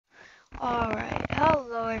Alright,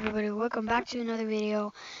 hello everybody, welcome back to another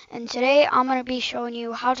video, and today I'm going to be showing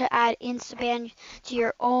you how to add insta-ban to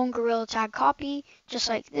your own Gorilla Tag copy, just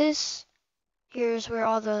like this. Here's where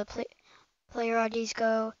all the player IDs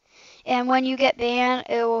go, and when you get banned,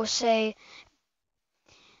 it'll say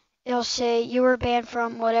you were banned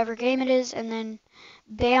from whatever game it is, and then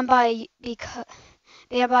banned by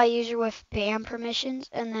user with ban permissions,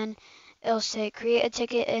 and then it'll say create a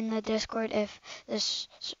ticket in the Discord if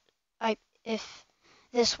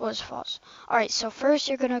this was false. Alright, so first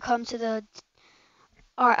you're gonna come to the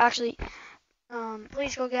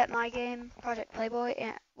please go get my game, Project Playboy,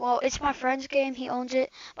 and well, it's my friend's game, he owns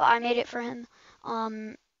it, but I made it for him.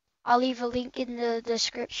 I'll leave a link in the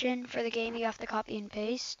description for the game. You have to copy and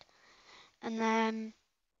paste. And then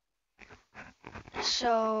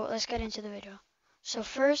so let's get into the video. So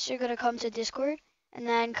first you're gonna come to Discord and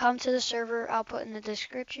then come to the server I'll put in the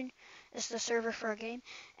description. It's the server for a game.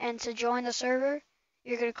 And to join the server,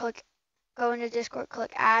 you're gonna go into Discord,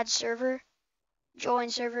 click add server, join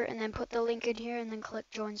server, and then put the link in here and then click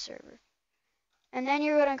join server. And then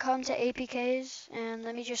you're gonna come to APKs, and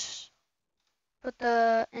let me just put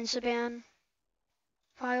the insta-ban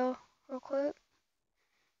file real quick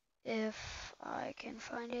if I can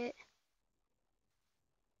find it.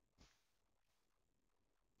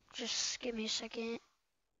 Just give me a second.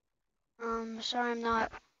 Sorry I'm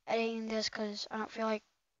not editing this because I don't feel like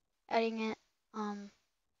editing it.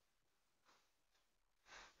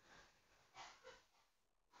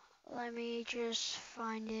 Let me just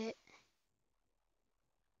find it.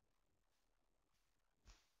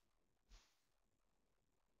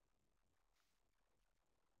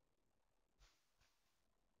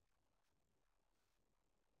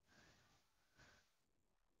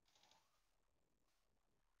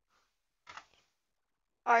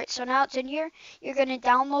 Alright, so now it's in here. You're gonna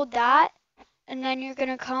download that, and then you're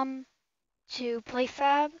gonna come to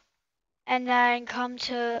PlayFab, and then come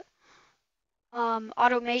to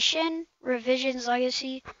automation, revisions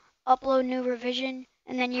legacy, upload new revision,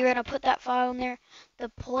 and then you're gonna put that file in there,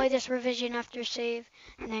 deploy this revision after save,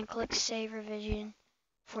 and then click save revision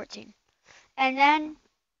 14. And then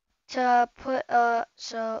to put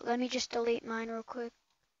so let me just delete mine real quick,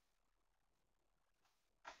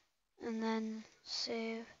 and then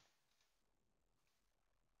save.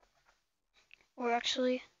 Or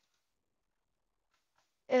actually,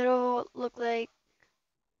 it'll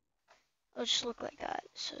just look like that.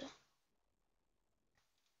 So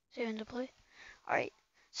save and deploy. Alright,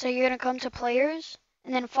 so you're gonna come to players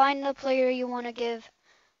and then find the player you want to give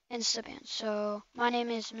insta-ban. So my name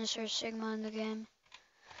is Mr. Sigma in the game.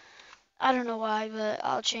 I don't know why, but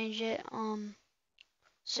I'll change it.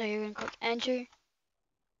 So you're gonna click enter,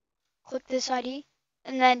 click this ID,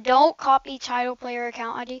 and then don't copy title player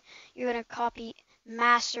account ID. You're gonna copy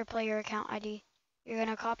master player account ID. You're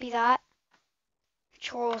gonna copy that,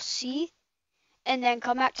 Control C, and then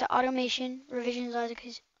come back to automation, revisions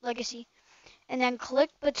legacy, and then click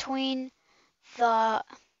between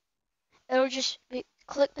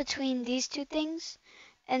click between these two things,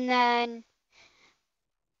 and then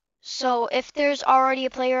so if there's already a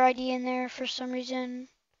player ID in there for some reason,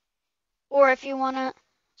 or if you wanna,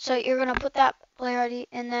 so you're gonna put that player ID,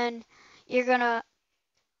 and then you're gonna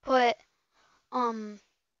put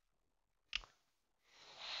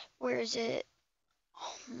where is it?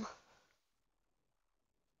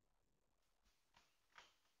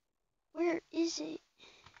 Where is it?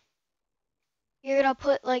 You're gonna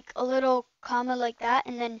put like a little comma like that,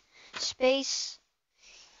 and then space.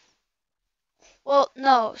 Well,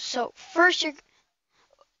 no. So first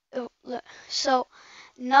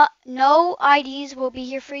no IDs will be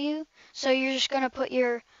here for you. So you're just gonna put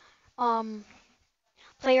your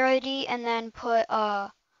player ID and then put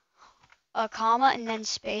a comma and then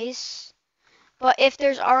space. But if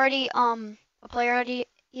there's already a player ID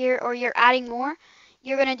here, or you're adding more,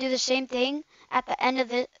 you're gonna do the same thing. At the end of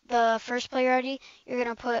the first player ID, you're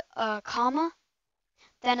gonna put a comma,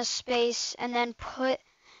 then a space, and then put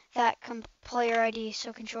that player ID.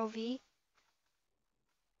 So Control V.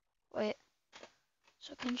 Wait.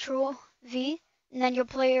 So Control V, and then your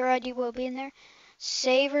player ID will be in there.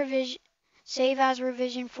 Save as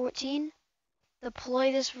revision 14.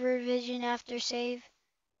 Deploy this revision after save.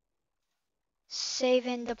 Save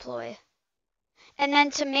and deploy. And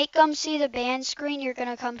then to make them see the ban screen, you're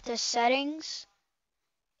gonna come to settings,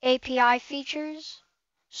 API features,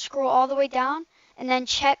 scroll all the way down, and then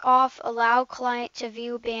check off allow client to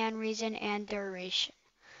view ban reason and duration.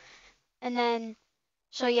 And then,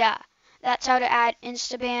 so yeah, that's how to add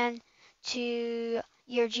insta-ban to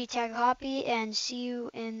your gtag copy, and see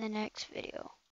you in the next video.